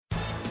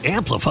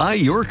Amplify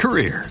your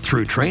career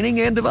through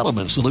training and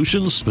development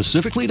solutions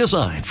specifically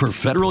designed for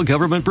federal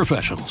government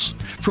professionals.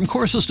 From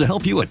courses to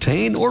help you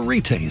attain or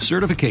retain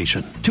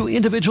certification, to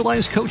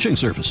individualized coaching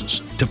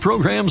services, to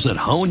programs that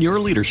hone your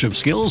leadership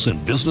skills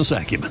and business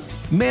acumen,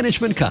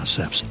 Management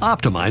Concepts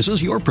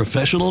optimizes your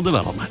professional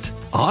development.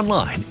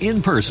 Online,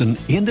 in person,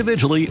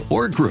 individually,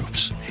 or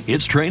groups,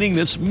 it's training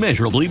that's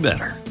measurably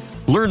better.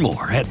 Learn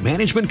more at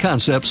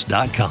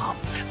managementconcepts.com.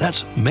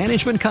 That's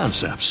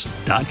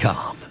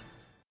managementconcepts.com.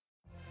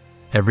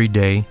 Every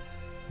day,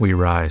 we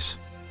rise,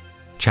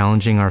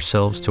 challenging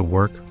ourselves to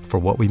work for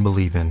what we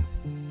believe in.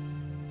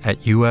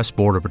 At U.S.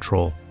 Border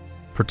Patrol,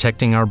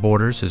 protecting our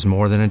borders is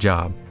more than a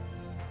job.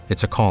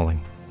 It's a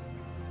calling.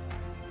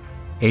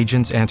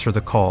 Agents answer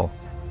the call,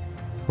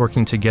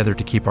 working together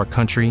to keep our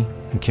country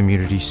and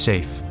communities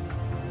safe.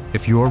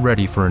 If you're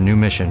ready for a new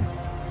mission,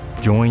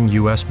 join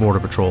U.S.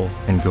 Border Patrol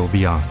and go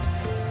beyond.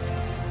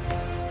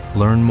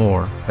 Learn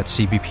more at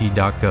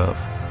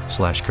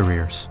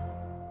cbp.gov/careers.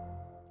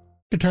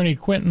 Attorney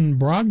Quentin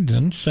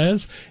Brogdon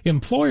says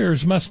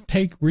employers must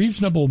take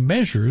reasonable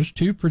measures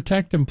to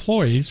protect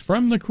employees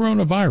from the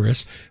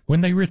coronavirus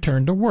when they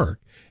return to work.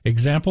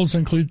 Examples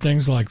include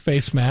things like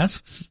face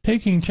masks,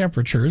 taking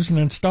temperatures, and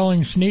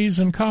installing sneeze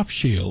and cough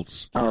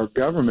shields. Our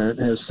government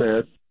has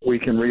said we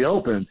can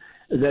reopen.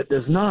 That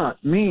does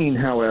not mean,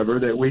 however,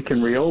 that we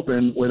can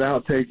reopen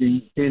without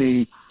taking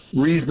any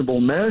reasonable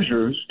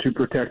measures to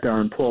protect our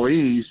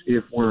employees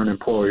if we're an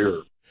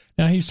employer.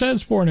 Now, he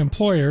says for an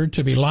employer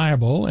to be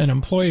liable, an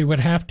employee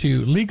would have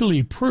to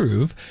legally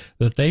prove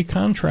that they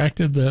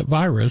contracted the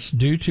virus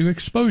due to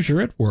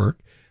exposure at work,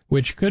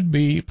 which could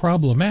be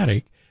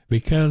problematic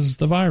because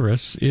the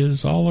virus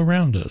is all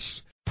around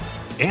us.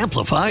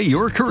 Amplify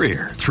your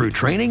career through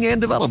training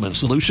and development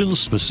solutions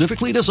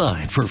specifically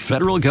designed for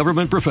federal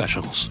government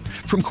professionals.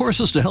 From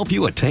courses to help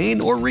you attain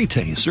or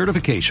retain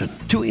certification,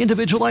 to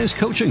individualized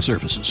coaching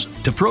services,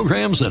 to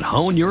programs that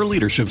hone your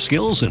leadership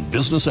skills and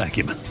business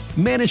acumen,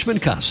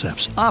 Management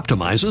Concepts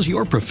optimizes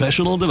your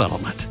professional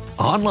development.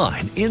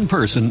 Online, in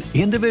person,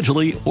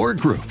 individually, or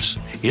groups,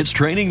 it's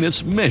training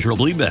that's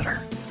measurably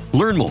better.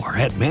 Learn more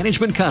at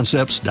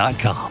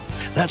managementconcepts.com.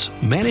 That's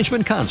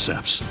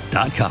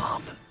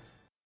managementconcepts.com.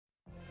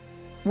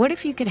 What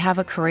if you could have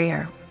a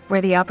career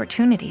where the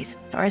opportunities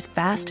are as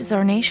vast as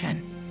our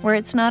nation, where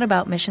it's not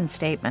about mission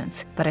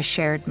statements, but a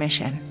shared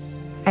mission?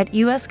 At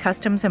U.S.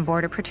 Customs and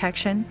Border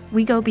Protection,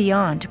 we go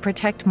beyond to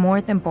protect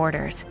more than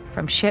borders.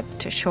 From ship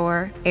to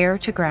shore, air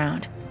to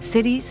ground,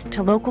 cities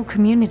to local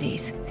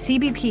communities,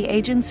 CBP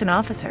agents and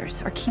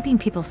officers are keeping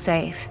people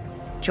safe.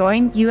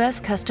 Join U.S.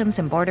 Customs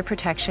and Border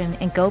Protection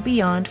and go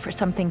beyond for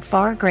something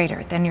far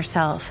greater than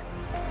yourself.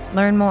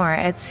 Learn more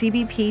at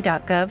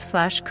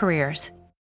cbp.gov/careers.